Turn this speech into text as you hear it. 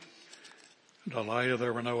Delighted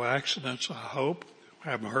there were no accidents, I hope.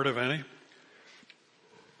 Haven't heard of any.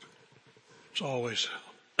 It's always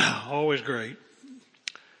great.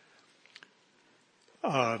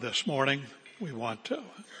 This morning we want to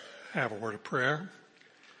have a word of prayer.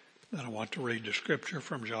 Then I want to read the scripture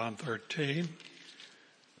from John 13,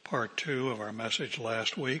 part 2 of our message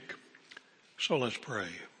last week. So let's pray.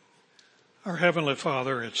 Our Heavenly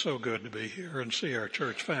Father, it's so good to be here and see our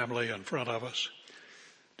church family in front of us.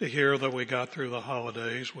 To hear that we got through the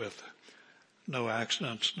holidays with no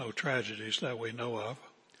accidents, no tragedies that we know of.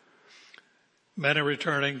 Many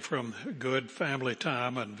returning from good family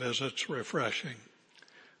time and visits refreshing.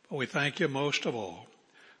 But we thank you most of all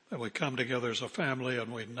that we come together as a family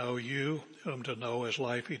and we know you, whom to know is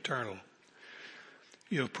life eternal.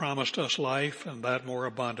 You have promised us life and that more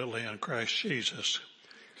abundantly in Christ Jesus.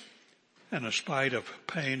 And in spite of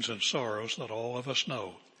pains and sorrows that all of us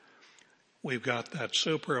know, we've got that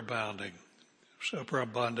superabundant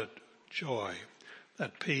joy,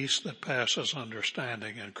 that peace that passes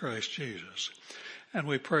understanding in Christ Jesus. And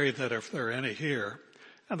we pray that if there are any here,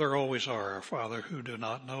 and there always are, our Father, who do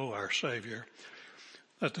not know our Savior,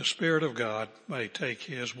 that the Spirit of God may take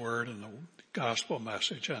His word and the gospel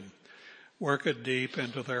message and work it deep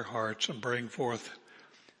into their hearts and bring forth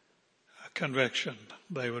a conviction.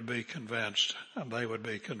 They would be convinced and they would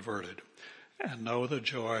be converted and know the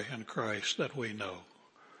joy in Christ that we know.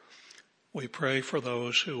 We pray for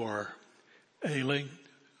those who are ailing,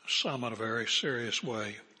 some in a very serious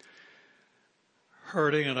way,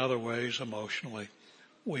 hurting in other ways emotionally.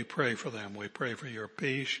 We pray for them. We pray for your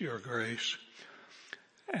peace, your grace,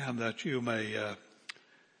 and that you may,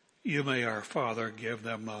 our Father, give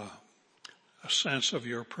them a sense of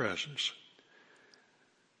your presence.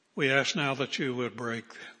 We ask now that you will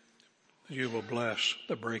bless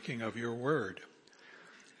the breaking of your word,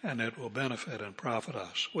 and it will benefit and profit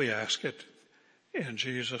us. We ask it in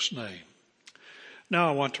Jesus' name. Now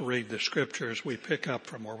I want to read the scriptures. We pick up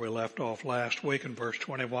from where we left off last week in verse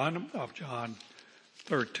 21 of John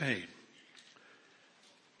 13.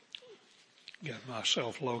 Get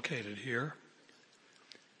myself located here.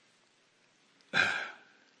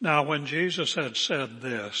 Now when Jesus had said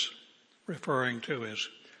this, referring to his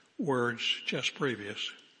words just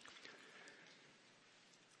previous,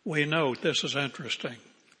 we note, this is interesting,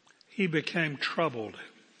 he became troubled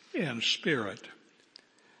in spirit,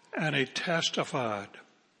 and he testified,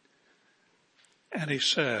 and he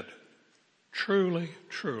said, truly,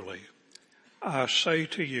 truly, I say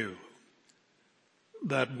to you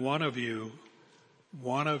that one of you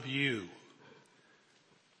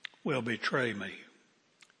will betray me.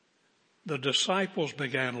 The disciples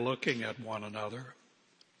began looking at one another,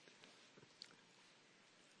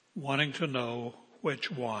 wanting to know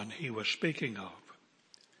which one he was speaking of.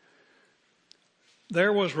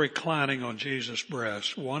 There was reclining on Jesus'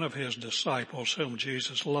 breast one of his disciples whom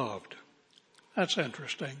Jesus loved. That's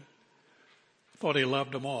interesting. I thought he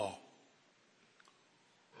loved them all.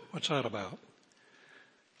 What's that about?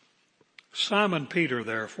 Simon Peter,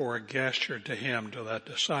 therefore, gestured to him, to that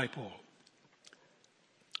disciple,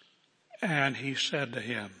 and he said to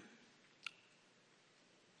him,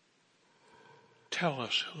 tell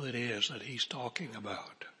us who it is that he's talking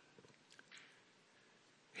about.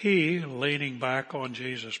 He, leaning back on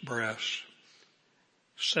Jesus' breast,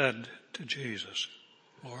 said to Jesus,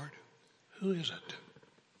 Lord, who is it?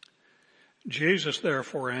 Jesus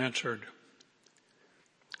therefore answered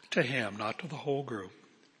to him, not to the whole group,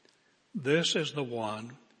 this is the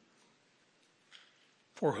one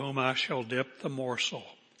for whom I shall dip the morsel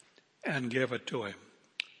and give it to him.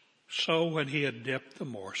 So when he had dipped the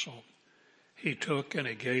morsel, he took and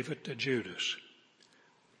he gave it to Judas.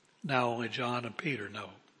 Now only John and Peter know.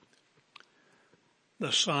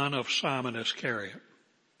 The son of Simon Iscariot.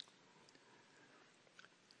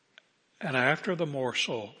 And after the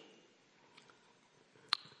morsel,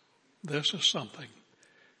 this is something,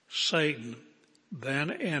 Satan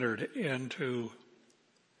then entered into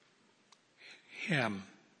him.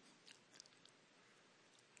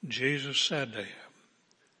 Jesus said to him,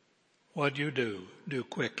 what you do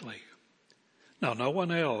quickly. Now no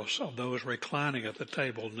one else of those reclining at the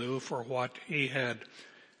table knew for what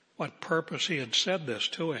purpose he had said this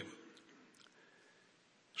to him.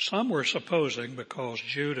 Some were supposing because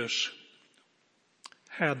Judas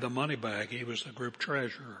had the money bag, he was the group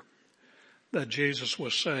treasurer, that Jesus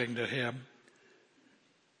was saying to him,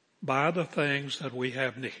 buy the things that we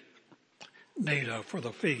have need of for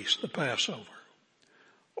the feast, the Passover.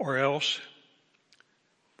 Or else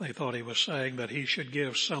they thought he was saying that he should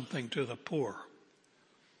give something to the poor.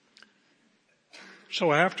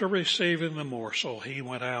 So after receiving the morsel, he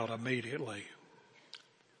went out immediately.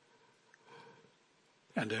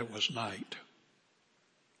 and it was night.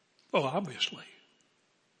 Well, obviously.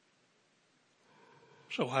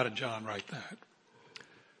 So why did John write that?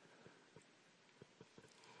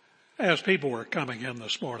 As people were coming in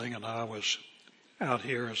this morning, and I was out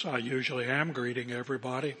here as I usually am, greeting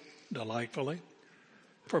everybody delightfully,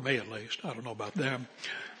 for me at least. I don't know about them.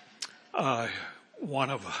 One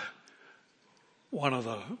of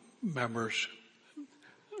the members,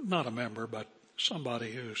 not a member, but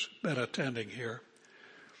somebody who's been attending here,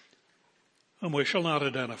 whom we shall not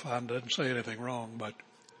identify and didn't say anything wrong, but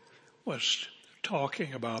was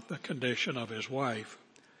talking about the condition of his wife,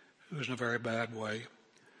 who's in a very bad way,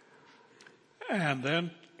 and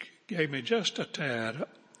then gave me just a tad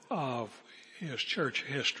of his church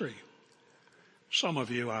history. Some of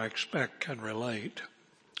you, I expect, can relate.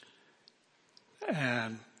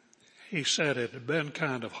 And he said it had been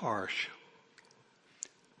kind of harsh.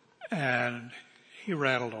 And he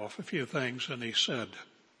rattled off a few things, and he said,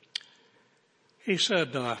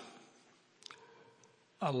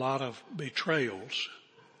 a lot of betrayals.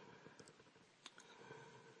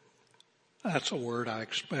 That's a word I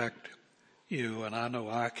expect you, and I know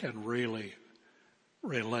I can really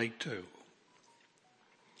relate to.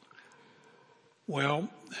 Well,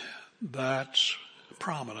 that's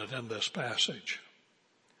prominent in this passage.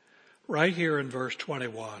 Right here in verse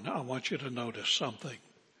 21, I want you to notice something.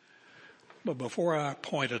 But before I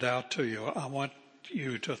point it out to you, I want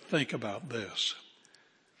you to think about this.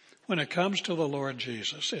 When it comes to the Lord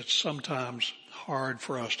Jesus, it's sometimes hard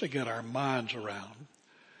for us to get our minds around,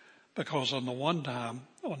 because on the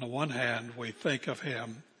one hand, we think of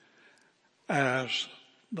him as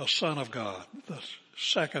the Son of God, the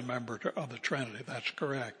second member of the Trinity. That's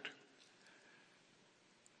correct.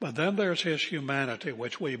 But then there's his humanity,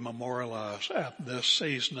 which we memorialize at this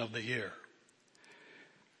season of the year.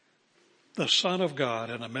 The Son of God,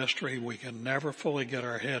 in a mystery we can never fully get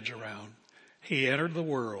our heads around, he entered the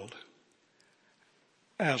world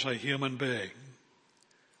as a human being.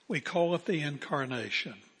 We call it the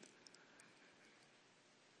incarnation.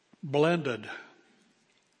 Blended,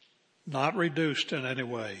 not reduced in any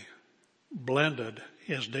way, blended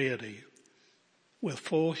his deity with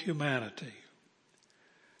full humanity.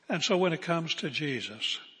 And so when it comes to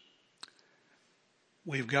Jesus,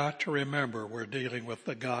 we've got to remember we're dealing with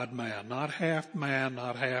the God-man, not half man,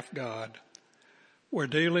 not half God. We're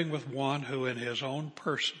dealing with one who in his own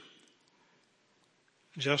person,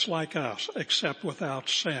 just like us, except without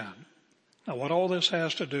sin. Now what all this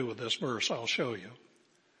has to do with this verse, I'll show you.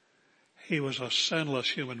 He was a sinless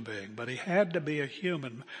human being, but he had to be a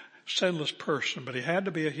sinless person, but he had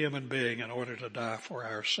to be a human being in order to die for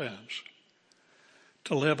our sins,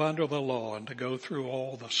 to live under the law and to go through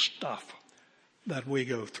all the stuff that we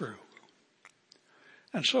go through.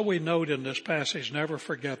 And so we note in this passage, never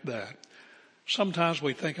forget that. Sometimes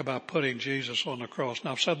we think about putting Jesus on the cross.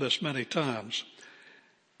 Now I've said this many times.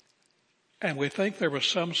 And we think there was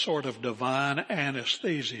some sort of divine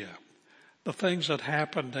anesthesia. The things that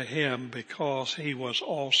happened to him because he was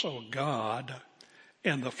also God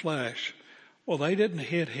in the flesh. Well, they didn't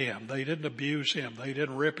hit him. They didn't abuse him. They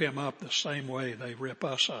didn't rip him up the same way they rip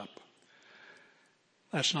us up.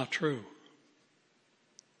 That's not true.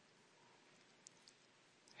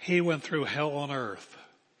 He went through hell on earth.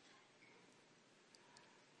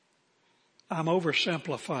 I'm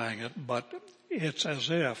oversimplifying it, but it's as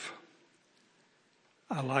if,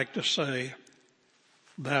 I like to say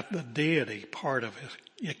that the deity part of it,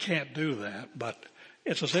 you can't do that, but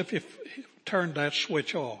it's as if you turned that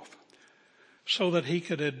switch off so that he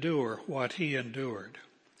could endure what he endured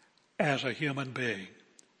as a human being.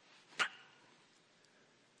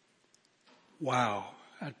 Wow,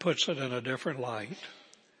 that puts it in a different light.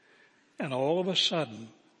 And all of a sudden,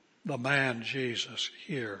 the man Jesus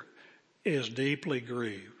here is deeply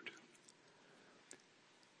grieved.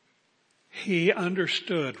 He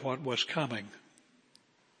understood what was coming.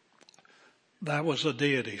 That was the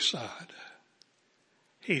deity side.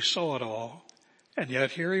 He saw it all, and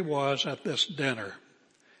yet here he was at this dinner.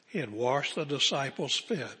 He had washed the disciples'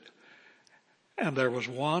 feet, and there was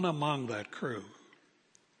one among that crew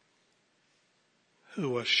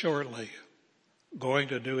who was shortly going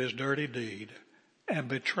to do his dirty deed and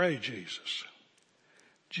betray Jesus.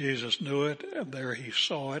 Jesus knew it, and there he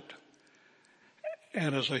saw it.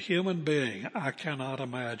 And as a human being, I cannot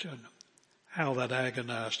imagine how that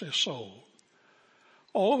agonized his soul.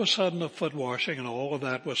 All of a sudden, the foot washing and all of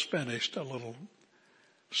that was finished. A little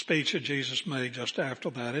speech that Jesus made just after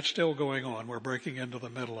that. It's still going on. We're breaking into the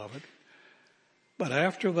middle of it. But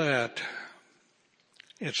after that,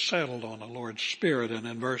 it settled on the Lord's Spirit. And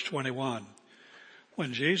in verse 21,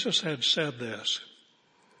 when Jesus had said this,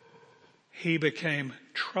 he became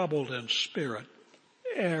troubled in spirit.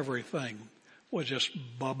 Everything was just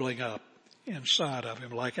bubbling up inside of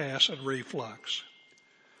him like acid reflux.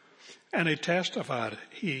 And he testified,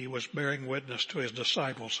 he was bearing witness to his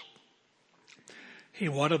disciples. He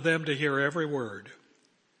wanted them to hear every word.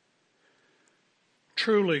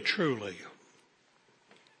 Truly, truly.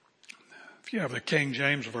 If you have the King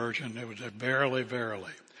James Version, it was a verily,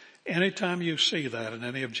 verily. Anytime you see that in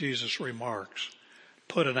any of Jesus' remarks,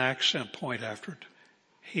 put an accent point after it.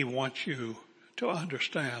 He wants you to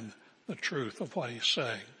understand the truth of what he's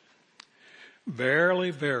saying.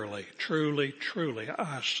 Verily, verily, truly, truly,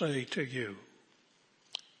 I say to you,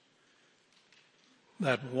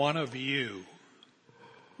 that one of you,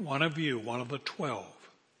 one of the 12,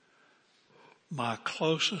 my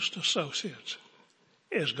closest associates,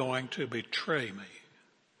 is going to betray me.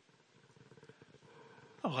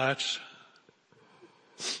 Well,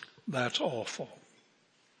 that's awful.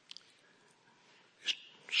 He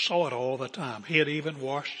saw it all the time. He had even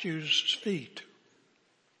washed Jesus' feet,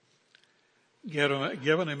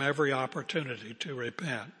 given him every opportunity to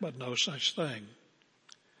repent, but no such thing.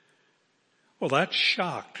 Well, that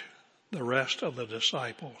shocked the rest of the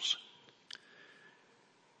disciples.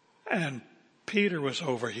 And Peter was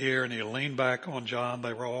over here and he leaned back on John.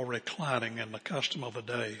 They were all reclining in the custom of the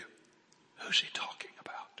day. Who's he talking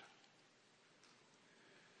about?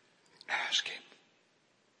 Ask him.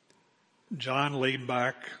 John leaned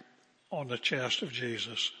back on the chest of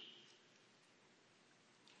Jesus.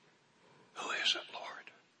 Who is it,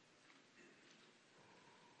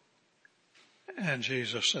 Lord? And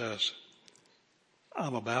Jesus says,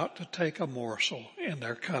 I'm about to take a morsel in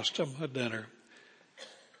their custom at dinner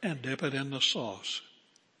and dip it in the sauce,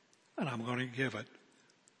 and I'm going to give it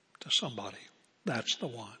to somebody. That's the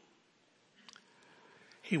one.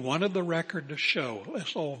 He wanted the record to show.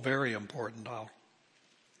 It's all very important. I'll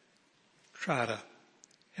try to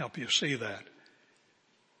help you see that.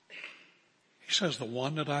 He says, the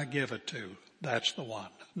one that I give it to, that's the one.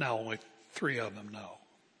 Now only 3 of them know.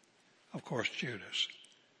 Of course, Judas.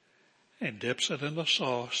 He dips it in the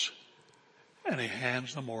sauce and he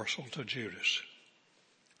hands the morsel to Judas.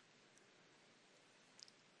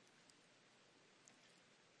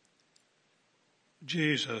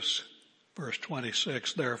 Jesus, verse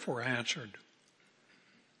 26, therefore answered,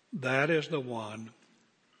 that is the one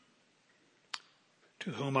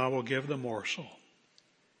to whom I will give the morsel.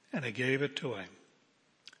 And he gave it to him.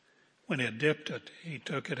 When he had dipped it, he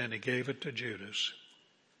took it and he gave it to Judas,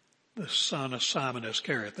 the son of Simon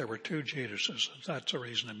Iscariot. There were 2 Judases. That's the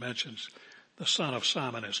reason it mentions the son of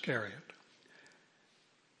Simon Iscariot.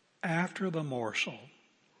 After the morsel,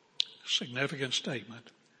 significant statement,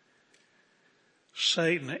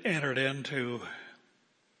 Satan entered into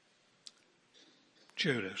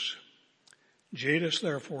Judas. Judas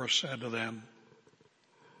therefore said to them,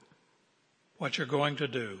 what you're going to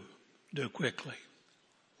do quickly.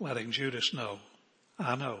 Letting Judas know,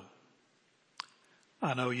 I know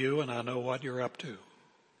you and I know what you're up to.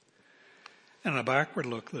 And in a backward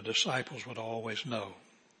look, the disciples would always know.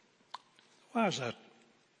 Why is that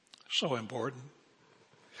so important?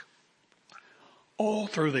 All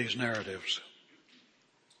through these narratives,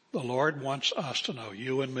 the Lord wants us to know,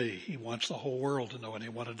 you and me. He wants the whole world to know, and he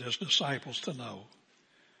wanted his disciples to know.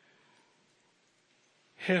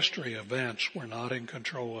 History events were not in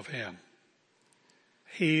control of him.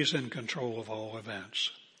 He's in control of all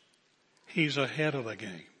events. He's ahead of the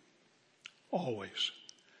game. Always.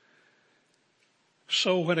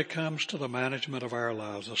 So when it comes to the management of our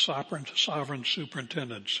lives, the sovereign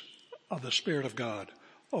superintendence of the Spirit of God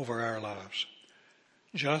over our lives,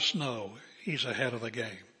 just know he's ahead of the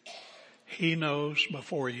game. He knows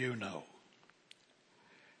before you know.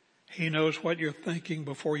 He knows what you're thinking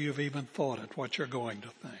before you've even thought it, what you're going to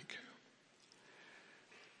think.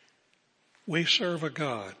 We serve a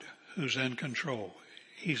God who's in control.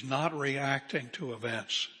 He's not reacting to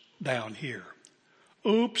events down here.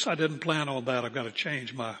 Oops, I didn't plan on that. I've got to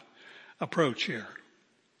change my approach here.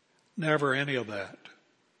 Never any of that.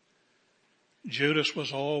 Judas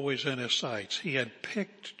was always in his sights. He had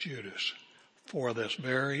picked Judas for this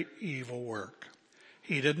very evil work.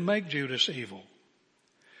 He didn't make Judas evil.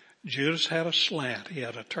 Judas had a slant. He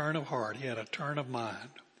had a turn of heart. He had a turn of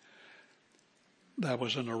mind that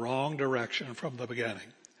was in the wrong direction from the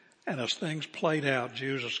beginning. And as things played out,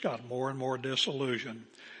 Judas got more and more disillusioned.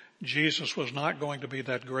 Jesus was not going to be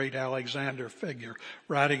that great Alexander figure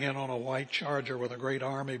riding in on a white charger with a great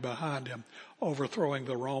army behind him, overthrowing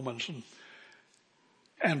the Romans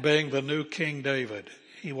and being the new King David.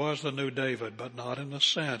 He was the new David, but not in the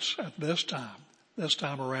sense at this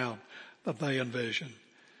time around that they envisioned.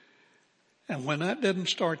 And when that didn't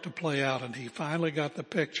start to play out and he finally got the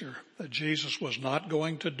picture that Jesus was not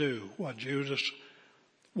going to do what Judas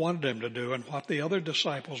wanted him to do and what the other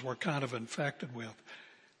disciples were kind of infected with,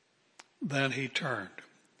 then he turned.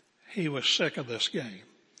 He was sick of this game.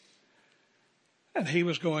 And he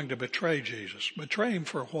was going to betray Jesus. Betray him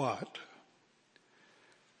for what?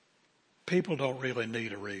 People don't really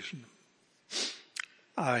need a reason.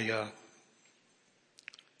 I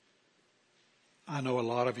know a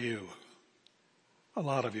lot of you,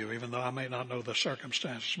 even though I may not know the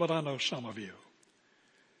circumstances, but I know some of you.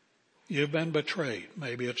 You've been betrayed.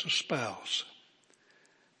 Maybe it's a spouse.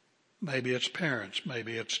 Maybe it's parents.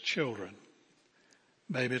 Maybe it's children.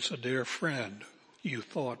 Maybe it's a dear friend you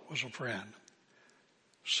thought was a friend.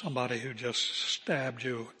 Somebody who just stabbed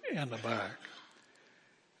you in the back.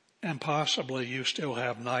 And possibly you still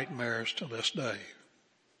have nightmares to this day.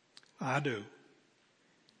 I do.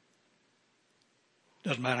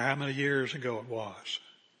 Doesn't matter how many years ago it was.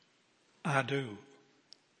 I do.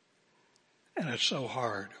 And it's so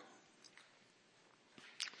hard.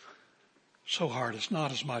 So hard. It's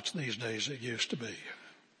not as much these days as it used to be.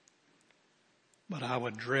 But I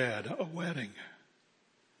would dread a wedding,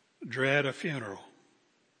 dread a funeral.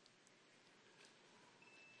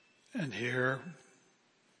 And here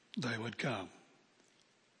they would come.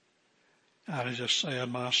 I'd just say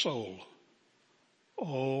in my soul,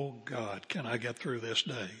 oh God, can I get through this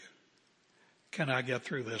day? Can I get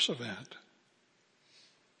through this event?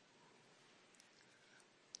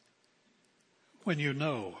 When you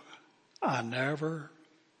know, I never,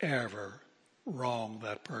 ever wronged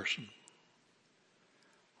that person.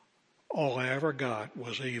 All I ever got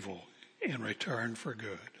was evil in return for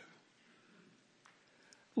good.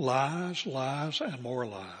 Lies, lies, and more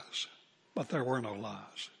lies. But there were no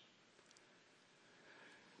lies.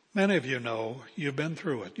 Many of you know, you've been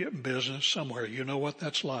through it. You're in business somewhere. You know what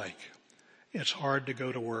that's like. It's hard to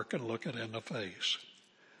go to work and look it in the face.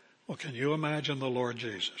 Well, can you imagine the Lord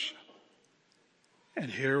Jesus?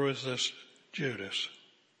 And here was this Judas.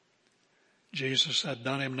 Jesus had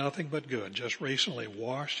done him nothing but good, just recently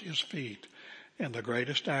washed his feet in the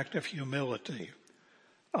greatest act of humility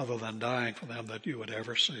other than dying for them that you would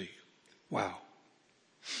ever see. Wow.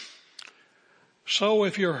 So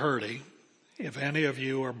if you're hurting, if any of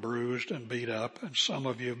you are bruised and beat up, and some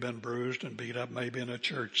of you have been bruised and beat up maybe in a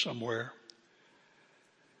church somewhere,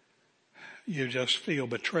 you just feel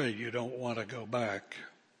betrayed. You don't want to go back.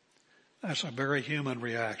 That's a very human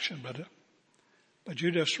reaction, but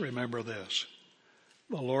you just remember this.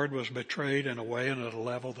 The Lord was betrayed in a way and at a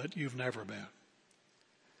level that you've never been.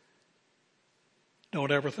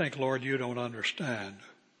 Don't ever think, Lord, you don't understand.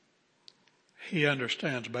 He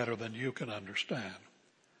understands better than you can understand.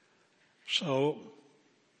 So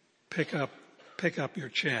pick up your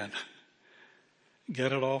chin.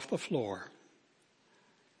 Get it off the floor.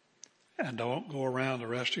 And don't go around the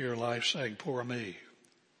rest of your life saying, poor me.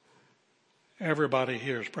 Everybody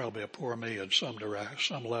here is probably a poor me in some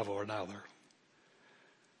level or another.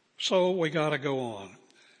 So we got to go on.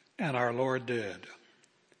 And our Lord did.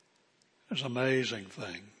 It's an amazing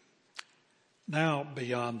thing. Now,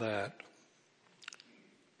 beyond that,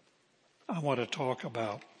 I want to talk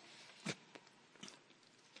about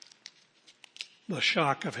the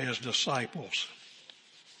shock of his disciples.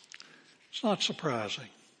 It's not surprising.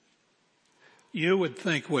 You would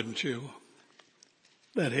think, wouldn't you,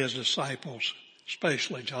 that his disciples,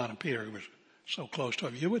 especially John and Peter, who was so close to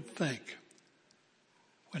him, you would think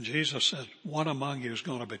when Jesus said, one among you is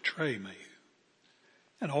going to betray me.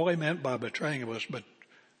 And all he meant by betraying him was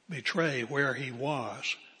betray where he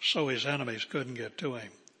was so his enemies couldn't get to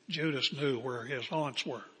him. Judas knew where his haunts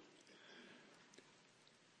were.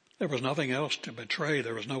 There was nothing else to betray.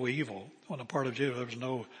 There was no evil on the part of Judas. There was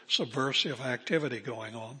no subversive activity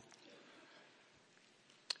going on.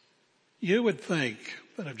 You would think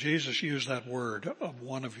that if Jesus used that word of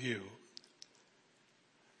one of you,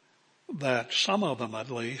 that some of them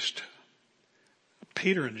at least,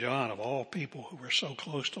 Peter and John of all people who were so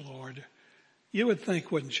close to the Lord, you would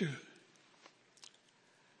think, wouldn't you?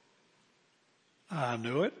 I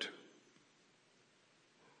knew it.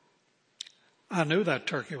 I knew that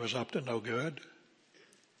turkey was up to no good.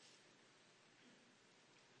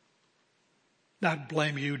 Not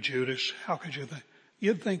blame you, Judas. How could you think?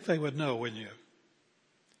 You'd think they would know, wouldn't you?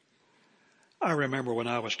 I remember when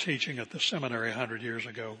I was teaching at the seminary 100 years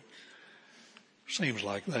ago, seems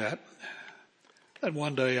like that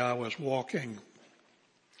one day I was walking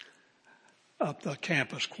up the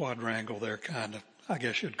campus quadrangle there, kind of, I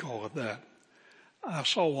guess you'd call it that. I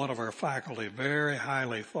saw one of our faculty, very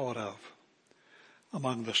highly thought of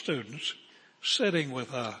among the students, sitting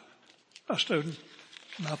with a student,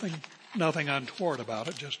 nothing nothing untoward about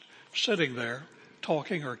it, just sitting there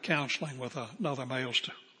talking or counseling with another male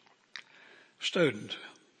student.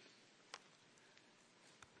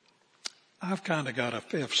 I've kind of got a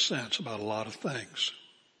fifth sense about a lot of things.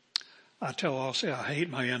 I tell Ossie I hate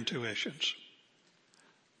my intuitions.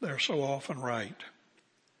 They're so often right.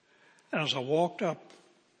 And as I walked up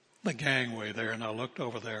the gangway there and I looked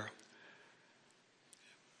over there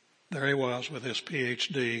he was with his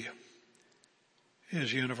PhD,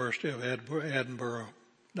 his University of Edinburgh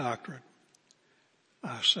doctorate.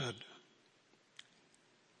 I said,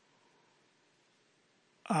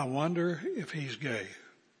 I wonder if he's gay.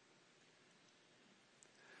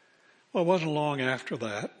 Well, it wasn't long after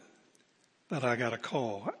that I got a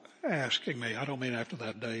call asking me, I don't mean after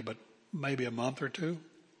that day, but maybe a month or two,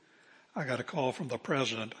 I got a call from the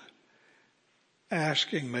president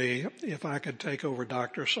asking me if I could take over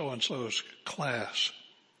Dr. So-and-so's class.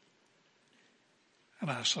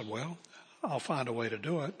 And I said, well, I'll find a way to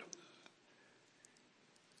do it.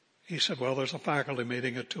 He said, well, there's a faculty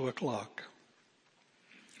meeting at 2:00.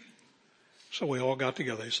 So we all got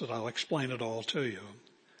together. He said, I'll explain it all to you.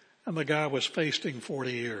 And the guy was facing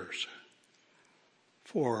 40 years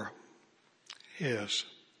for his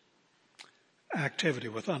activity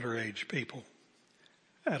with underage people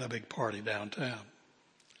at a big party downtown.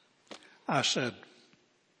 I said,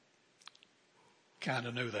 kind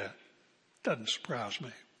of knew that. Doesn't surprise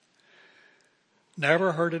me.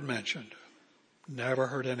 Never heard it mentioned. Never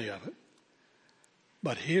heard any of it.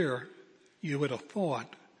 But here, you would have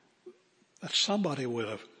thought that somebody would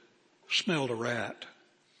have smelled a rat.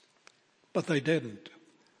 But they didn't.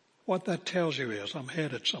 What that tells you is, I'm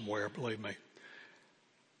headed somewhere, believe me.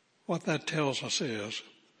 What that tells us is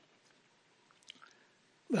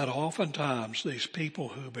that oftentimes these people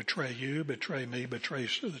who betray you, betray me, betray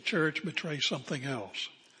the church, betray something else,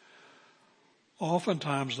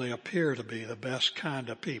 oftentimes they appear to be the best kind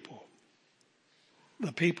of people.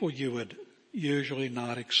 The people you would usually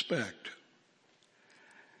not expect.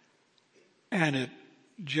 And it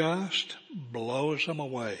just blows them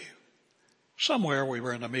away. Somewhere we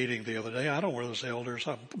were in a meeting the other day. I don't know where those elders,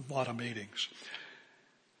 a lot of meetings.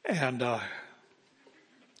 And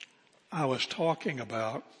I was talking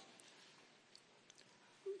about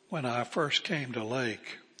when I first came to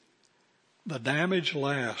Lake, the damage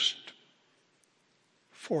lasts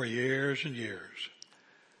for years and years.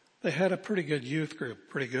 They had a pretty good youth group,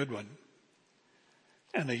 pretty good one.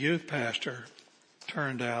 And the youth pastor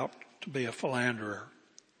turned out to be a philanderer.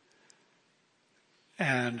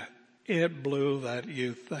 And it blew that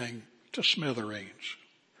youth thing to smithereens.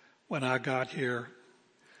 When I got here,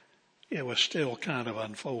 it was still kind of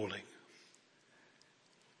unfolding.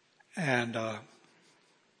 And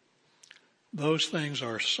those things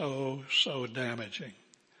are so damaging.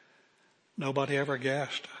 Nobody ever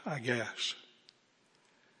guessed, I guess.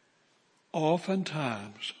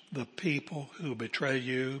 Oftentimes, the people who betray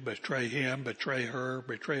you, betray him, betray her,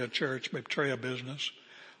 betray a church, betray a business,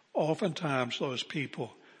 oftentimes those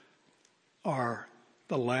people are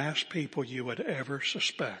the last people you would ever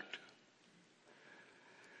suspect.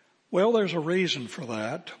 Well, there's a reason for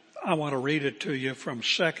that. I want to read it to you from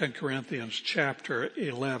 2 Corinthians chapter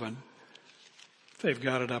 11. If they've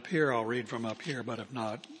got it up here, I'll read from up here, but if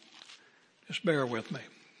not, just bear with me.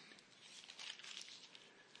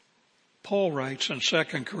 Paul writes in 2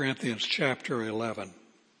 Corinthians chapter 11,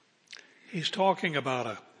 he's talking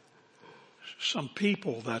about some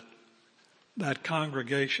people that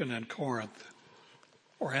congregation in Corinth,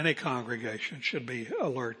 or any congregation, should be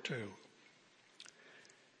alert to.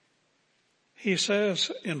 He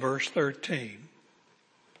says in verse 13,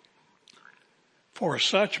 for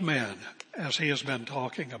such men, as he has been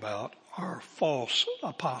talking about, are false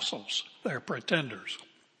apostles. They're pretenders.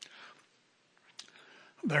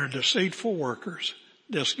 They're deceitful workers,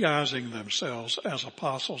 disguising themselves as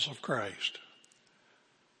apostles of Christ.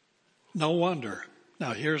 No wonder.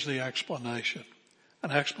 Now here's the explanation.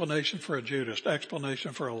 An explanation for a Judas,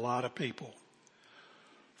 explanation for a lot of people.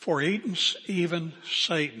 For even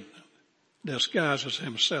Satan disguises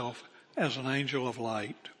himself as an angel of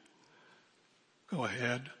light. Go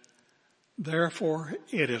ahead. Therefore,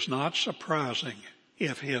 it is not surprising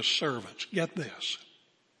if his servants, get this,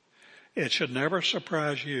 it should never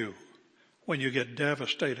surprise you when you get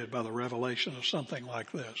devastated by the revelation of something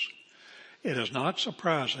like this. It is not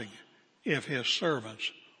surprising if his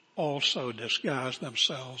servants also disguise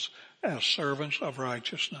themselves as servants of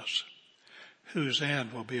righteousness, whose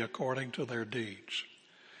end will be according to their deeds.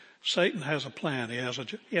 Satan has a plan. He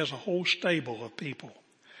has a whole stable of people.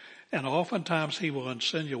 And oftentimes he will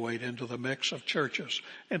insinuate into the mix of churches,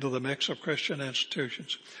 into the mix of Christian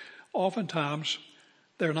institutions. Oftentimes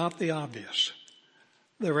They're not the obvious.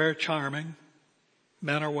 They're very charming.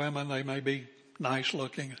 Men or women, they may be nice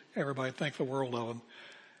looking. Everybody thinks the world of them.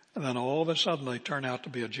 And then all of a sudden they turn out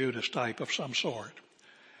to be a Judas type of some sort.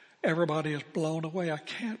 Everybody is blown away. I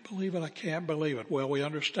can't believe it. I can't believe it. Well, we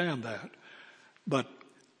understand that. But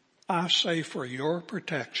I say for your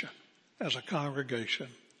protection as a congregation,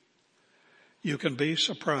 you can be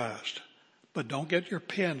surprised, but don't get your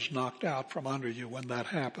pins knocked out from under you when that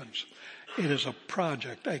happens. It is a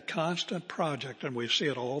project, a constant project, and we see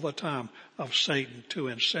it all the time, of Satan to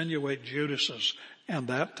insinuate Judases and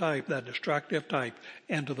that type, that destructive type,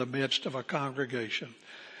 into the midst of a congregation.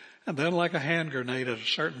 And then like a hand grenade at a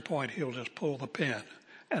certain point, he'll just pull the pin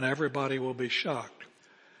and everybody will be shocked.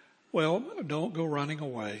 Well, don't go running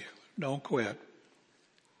away. Don't quit.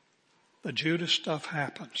 The Judas stuff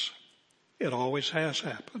happens. It always has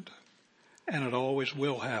happened. And it always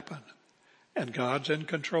will happen. And God's in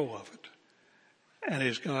control of it. And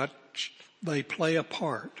they play a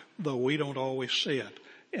part, though we don't always see it,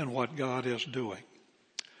 in what God is doing.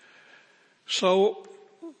 So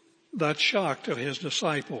that shock to his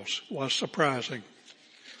disciples was surprising,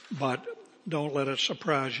 but don't let it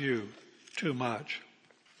surprise you too much.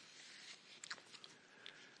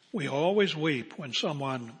 We always weep when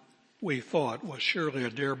someone we thought was surely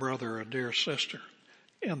a dear brother or a dear sister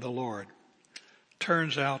in the Lord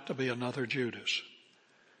turns out to be another Judas.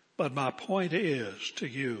 But my point is to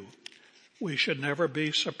you, we should never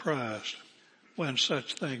be surprised when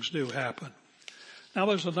such things do happen. Now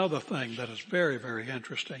there's another thing that is very, very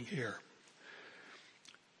interesting here.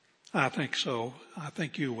 I think so. I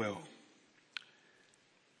think you will.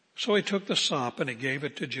 So he took the sop and he gave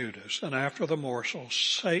it to Judas. And after the morsel,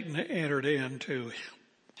 Satan entered into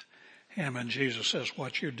him, and Jesus says,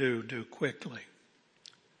 what you do quickly.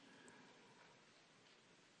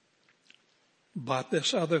 But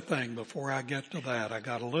this other thing, before I get to that, I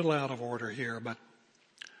got a little out of order here, but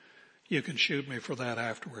you can shoot me for that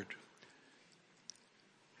afterward.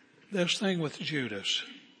 This thing with Judas,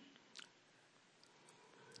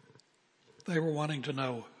 they were wanting to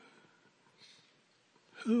know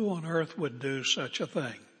who on earth would do such a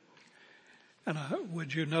thing. And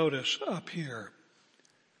would you notice up here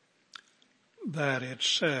that it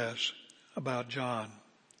says about John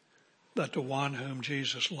that the one whom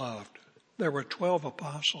Jesus loved. There were 12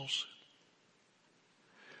 apostles.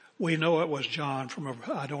 We know it was John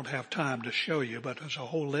I don't have time to show you, but there's a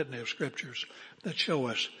whole litany of scriptures that show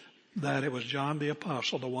us that it was John the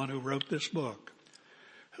apostle, the one who wrote this book,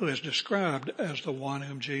 who is described as the one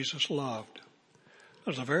whom Jesus loved.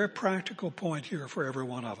 There's a very practical point here for every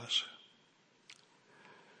one of us.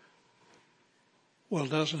 Well,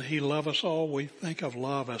 doesn't he love us all? We think of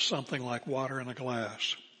love as something like water in a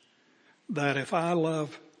glass. That if I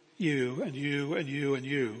love you and you and you and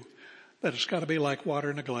you, that it's got to be like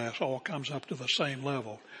water in a glass, all comes up to the same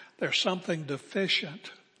level. There's something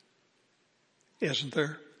deficient, isn't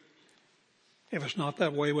there? If it's not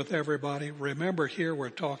that way with everybody, remember here we're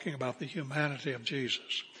talking about the humanity of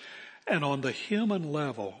Jesus. And on the human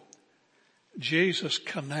level, Jesus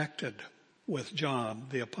connected with John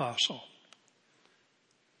the apostle.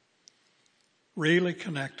 Really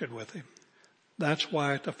connected with him. That's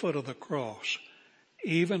why at the foot of the cross,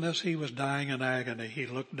 even as he was dying in agony, he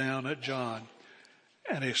looked down at John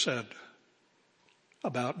and he said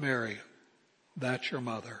about Mary, that's your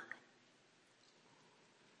mother.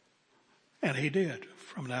 And he did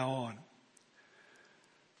from now on.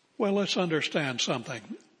 Well, let's understand something.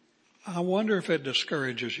 I wonder if it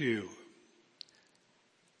discourages you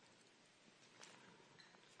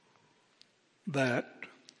that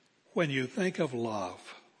when you think of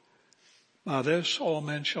love, by this all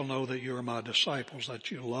men shall know that you are my disciples, that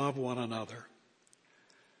you love one another.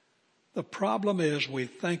 The problem is we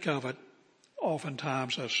think of it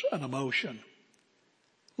oftentimes as an emotion,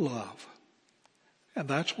 love. And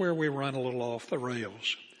that's where we run a little off the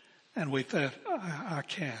rails. And we think, I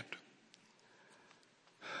can't.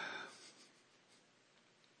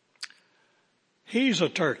 He's a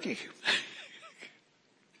turkey.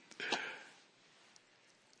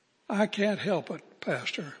 I can't help it,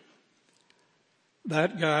 Pastor.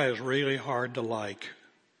 That guy is really hard to like.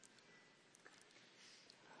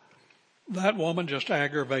 That woman just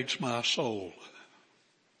aggravates my soul.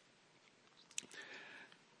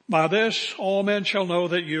 By this, all men shall know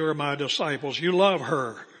that you are my disciples. You love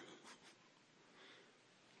her.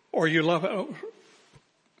 Or you love it.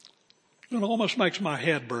 It almost makes my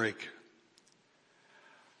head break.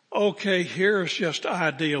 Okay, here's just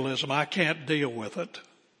idealism. I can't deal with it.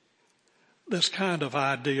 This kind of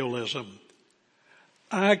idealism.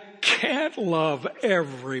 I can't love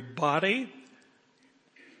everybody.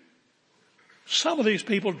 Some of these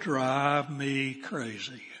people drive me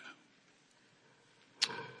crazy.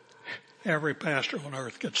 Every pastor on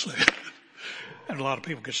earth could say it. And a lot of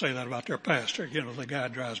people could say that about their pastor. You know, the guy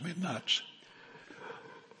drives me nuts.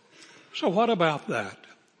 So what about that?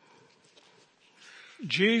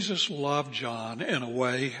 Jesus loved John in a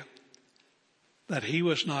way that he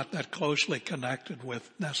was not that closely connected with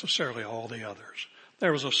necessarily all the others.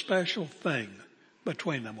 There was a special thing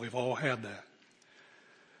between them. We've all had that.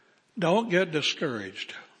 Don't get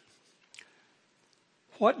discouraged.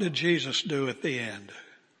 What did Jesus do at the end?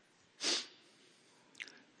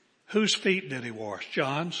 Whose feet did he wash?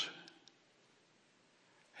 John's?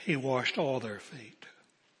 He washed all their feet.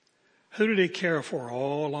 Who did he care for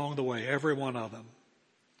all along the way? Every one of them.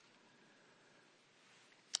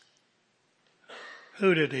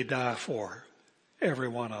 Who did he die for? Every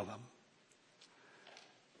one of them.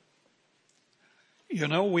 You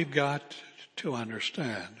know, we've got to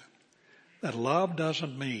understand that love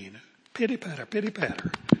doesn't mean pity patter, pity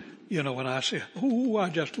patter. You know, when I say, ooh, I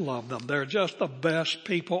just love them. They're just the best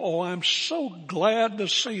people. Oh, I'm so glad to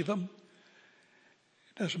see them.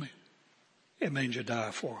 It doesn't mean, it means you die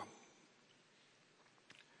for them.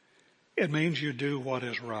 It means you do what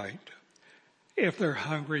is right. If they're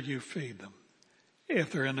hungry, you feed them.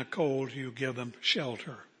 If they're in the cold, you give them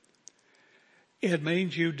shelter. It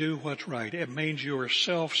means you do what's right. It means you are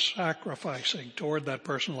self-sacrificing toward that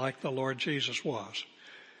person like the Lord Jesus was.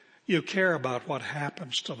 You care about what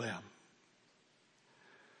happens to them.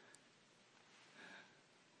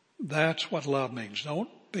 That's what love means. Don't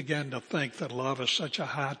begin to think that love is such a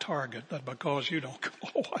high target that because you don't go,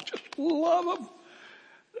 oh, I just love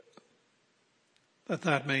them,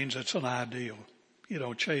 that means it's an ideal. You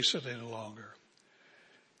don't chase it any longer.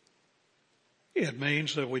 It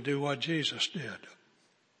means that we do what Jesus did.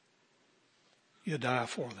 You die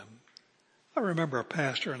for them. I remember a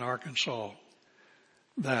pastor in Arkansas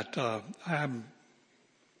that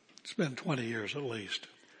it's been 20 years at least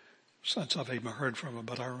since I've even heard from him,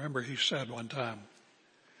 but I remember he said one time,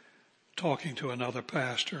 talking to another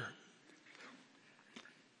pastor,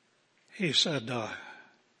 he said,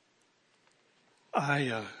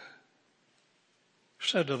 I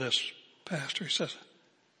said to this pastor, he says,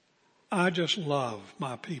 I just love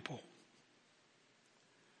my people.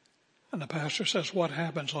 And the pastor says, what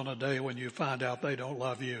happens on a day when you find out they don't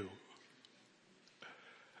love you?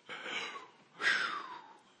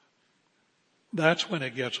 That's when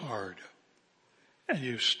it gets hard. And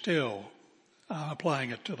you still, I'm applying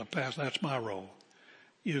it to the past, that's my role.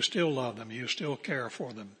 You still love them. You still care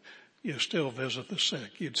for them. You still visit the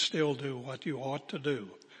sick. You'd still do what you ought to do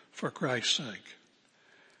for Christ's sake.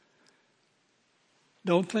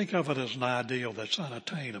 Don't think of it as an ideal that's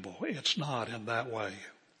unattainable. It's not in that way.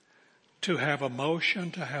 To have emotion,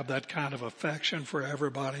 to have that kind of affection for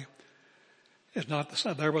everybody is not the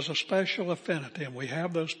same. There was a special affinity, and we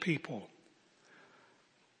have those people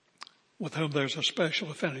with whom there's a special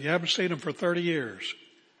affinity. You haven't seen them for 30 years,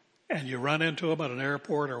 and you run into them at an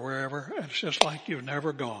airport or wherever, and it's just like you've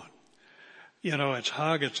never gone. You know, it's a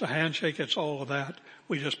hug, it's a handshake, it's all of that.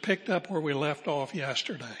 We just picked up where we left off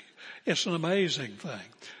yesterday. It's an amazing thing.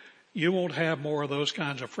 You won't have more of those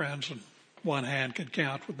kinds of friends than one hand can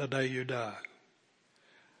count with the day you die.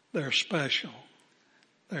 They're special.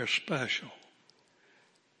 They're special.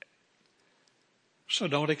 So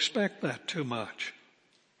don't expect that too much.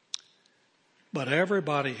 But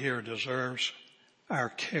everybody here deserves our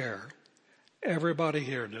care. Everybody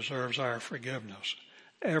here deserves our forgiveness.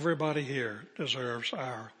 Everybody here deserves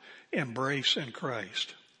our embrace in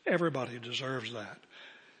Christ. Everybody deserves that.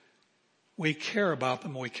 We care about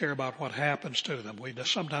them. We care about what happens to them. We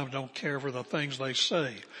sometimes don't care for the things they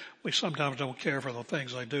say. We sometimes don't care for the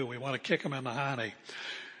things they do. We want to kick them in the hiney.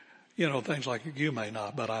 You know, things like you may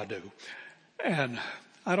not, but I do. And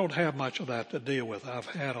I don't have much of that to deal with. I've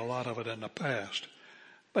had a lot of it in the past.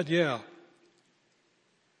 But yeah.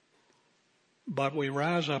 But we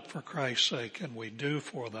rise up for Christ's sake and we do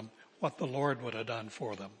for them what the Lord would have done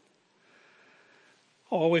for them.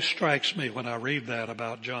 Always strikes me when I read that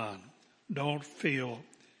about John. Don't feel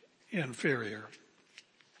inferior.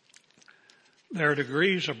 There are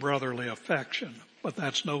degrees of brotherly affection, but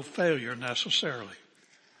that's no failure necessarily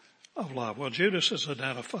of love. Well, Judas is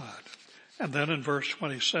identified. And then in verse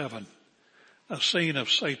 27, a scene of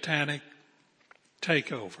satanic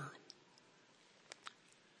takeover.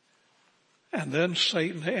 And then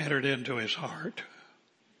Satan entered into his heart.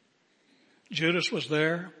 Judas was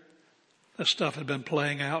there. The stuff had been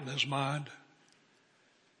playing out in his mind.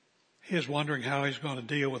 He was wondering how he's going to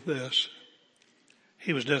deal with this.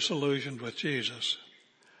 He was disillusioned with Jesus.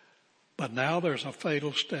 But now there's a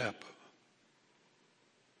fatal step.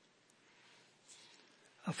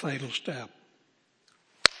 a fatal step.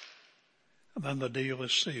 And then the deal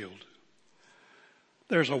is sealed.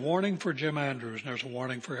 There's a warning for Jim Andrews, and there's a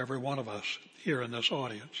warning for every one of us here in this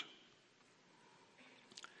audience.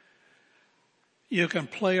 You can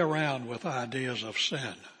play around with ideas of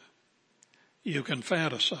sin. You can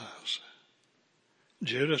fantasize.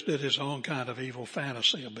 Judas did his own kind of evil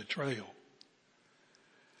fantasy of betrayal.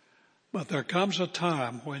 But there comes a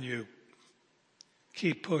time when you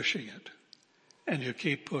keep pushing it, and you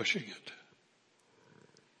keep pushing it.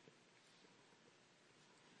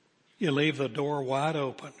 You leave the door wide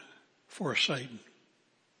open for Satan.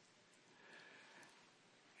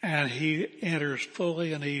 And he enters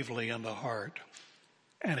fully and evilly in the heart,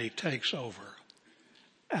 and he takes over.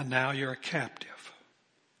 And now you're a captive.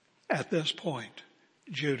 At this point,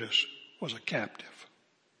 Judas was a captive.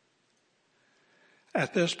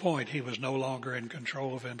 At this point, he was no longer in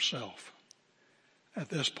control of himself. At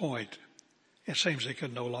this point, it seems he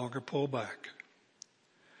can no longer pull back.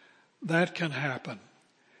 That can happen.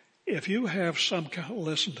 If you have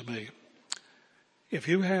listen to me, if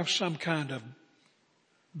you have some kind of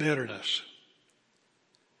bitterness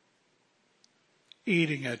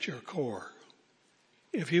eating at your core,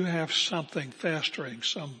 if you have something festering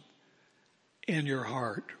in your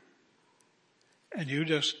heart, and you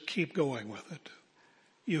just keep going with it,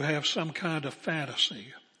 you have some kind of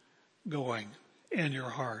fantasy going in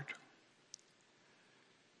your heart,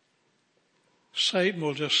 Satan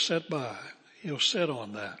will just sit by. He'll sit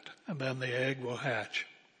on that, and then the egg will hatch.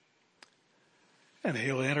 And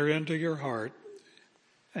he'll enter into your heart,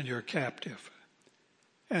 and you're captive,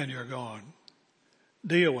 and you're gone.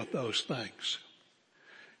 Deal with those things.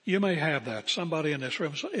 You may have that. Somebody in this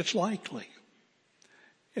room, it's likely.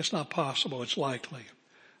 It's not possible, it's likely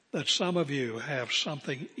that some of you have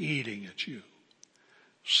something eating at you.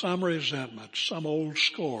 Some resentment, some old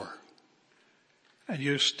score, and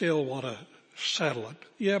you still want to settle it.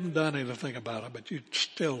 You haven't done anything about it, but you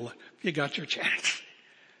got your chance.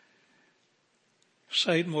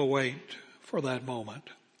 Satan will wait for that moment,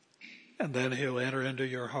 and then he'll enter into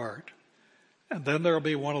your heart. And then there'll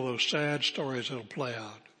be one of those sad stories that'll play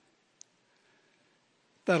out.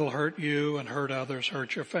 That'll hurt you and hurt others,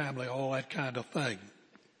 hurt your family, all that kind of thing.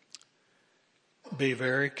 Be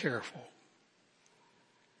very careful.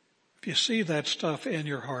 If you see that stuff in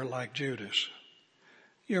your heart like Judas,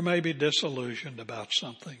 you're maybe disillusioned about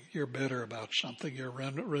something. You're bitter about something. You're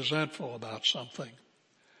resentful about something.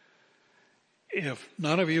 If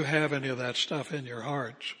none of you have any of that stuff in your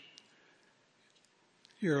hearts,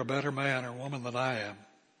 you're a better man or woman than I am.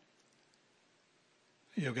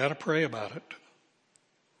 You've got to pray about it.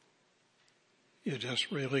 You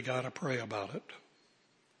just really got to pray about it.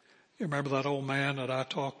 You remember that old man that I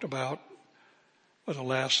talked about was the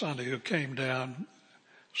last Sunday who came down?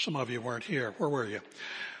 Some of you weren't here. Where were you?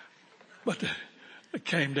 But it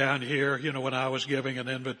came down here, when I was giving an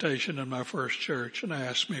invitation in my first church and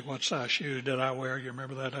asked me what size shoes did I wear. You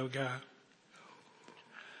remember that old guy?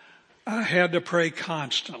 I had to pray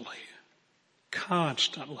constantly,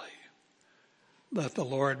 that the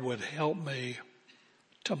Lord would help me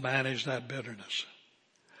to manage that bitterness.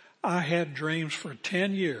 I had dreams for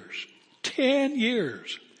 10 years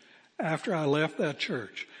after I left that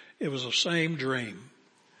church. It was the same dream.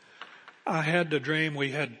 I had the dream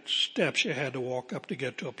we had steps you had to walk up to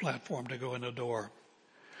get to a platform to go in the door.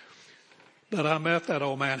 That I met that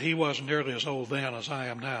old man. He wasn't nearly as old then as I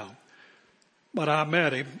am now. But I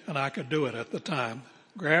met him, and I could do it at the time.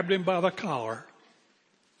 Grabbed him by the collar,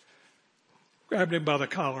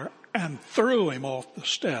 and threw him off the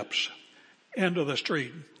steps into the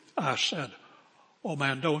street. I said, "Oh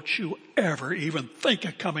man, don't you ever even think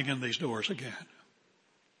of coming in these doors again."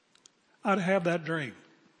 I'd have that dream.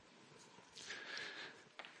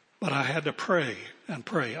 But I had to pray and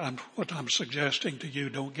pray. What I'm suggesting to you,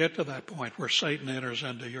 don't get to that point where Satan enters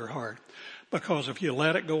into your heart. Because if you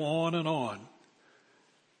let it go on and on,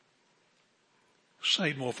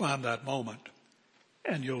 Satan will find that moment,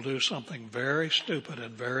 and you'll do something very stupid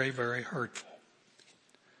and very, very hurtful.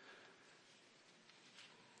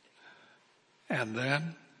 And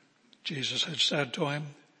then Jesus had said to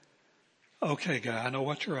him, "Okay, guy, I know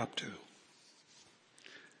what you're up to.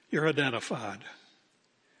 You're identified.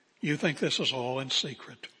 You think this is all in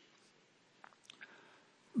secret."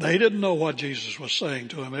 They didn't know what Jesus was saying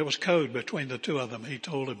to him. It was code between the two of them. He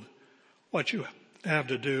told him, "What you have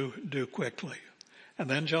to do quickly." And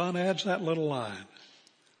then John adds that little line.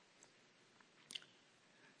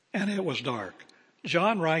 And it was dark.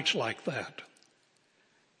 John writes like that.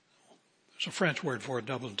 It's a French word for a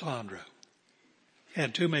double entendre. It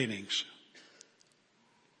had two meanings.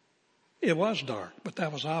 It was dark, but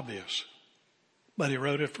that was obvious. But he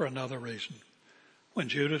wrote it for another reason. When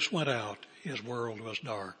Judas went out, his world was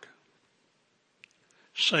dark.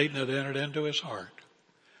 Satan had entered into his heart.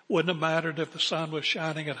 Wouldn't have mattered if the sun was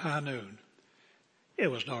shining at high noon.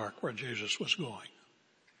 It was dark where Jesus was going.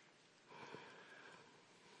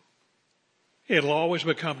 It'll always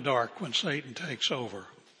become dark when Satan takes over.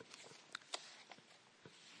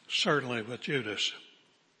 Certainly with Judas,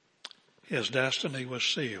 his destiny was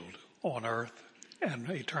sealed on earth and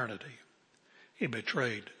eternity. He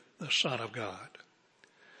betrayed the Son of God.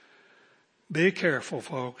 Be careful,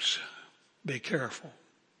 folks. Be careful.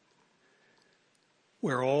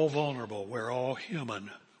 We're all vulnerable. We're all human.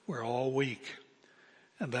 We're all weak.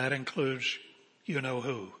 And that includes you know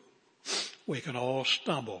who. We can all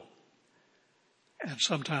stumble. And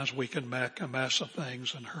sometimes we can make a mess of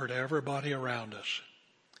things and hurt everybody around us.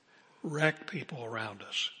 Wreck people around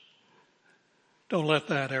us. Don't let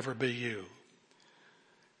that ever be you.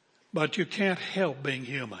 But you can't help being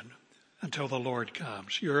human until the Lord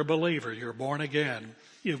comes. You're a believer. You're born again.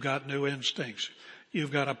 You've got new instincts.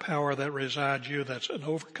 You've got a power that resides in you that's an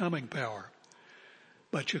overcoming power.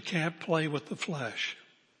 But you can't play with the flesh.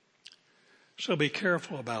 So be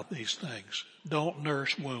careful about these things. Don't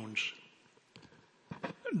nurse wounds.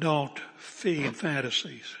 Don't feed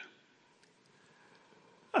fantasies.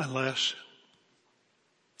 Unless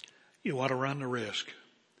you want to run the risk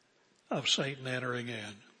of Satan entering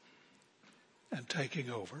in and taking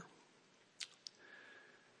over.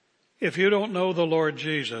 If you don't know the Lord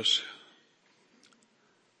Jesus,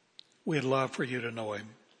 we'd love for you to know him.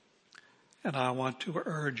 And I want to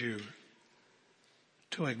urge you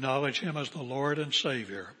to acknowledge him as the Lord and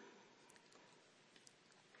Savior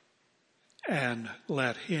and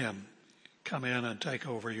let him come in and take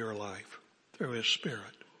over your life through his Spirit.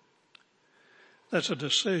 That's a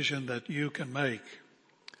decision that you can make.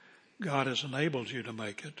 God has enabled you to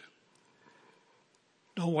make it.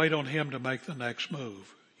 Don't wait on him to make the next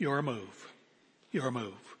move. Your move. Your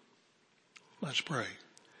move. Let's pray.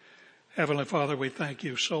 Heavenly Father, we thank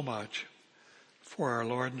you so much for our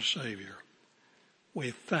Lord and Savior.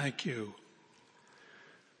 We thank you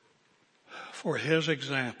for his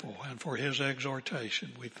example and for his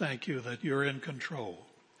exhortation. We thank you that you're in control.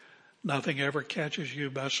 Nothing ever catches you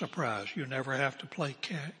by surprise. You never have to play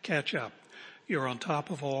catch up. You're on top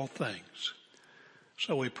of all things.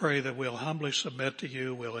 So we pray that we'll humbly submit to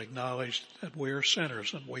you. We'll acknowledge that we're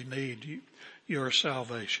sinners and we need your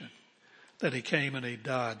salvation, that he came and he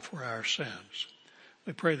died for our sins.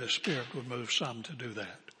 We pray the Spirit would move some to do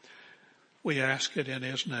that. We ask it in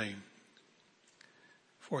his name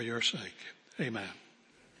for your sake. Amen.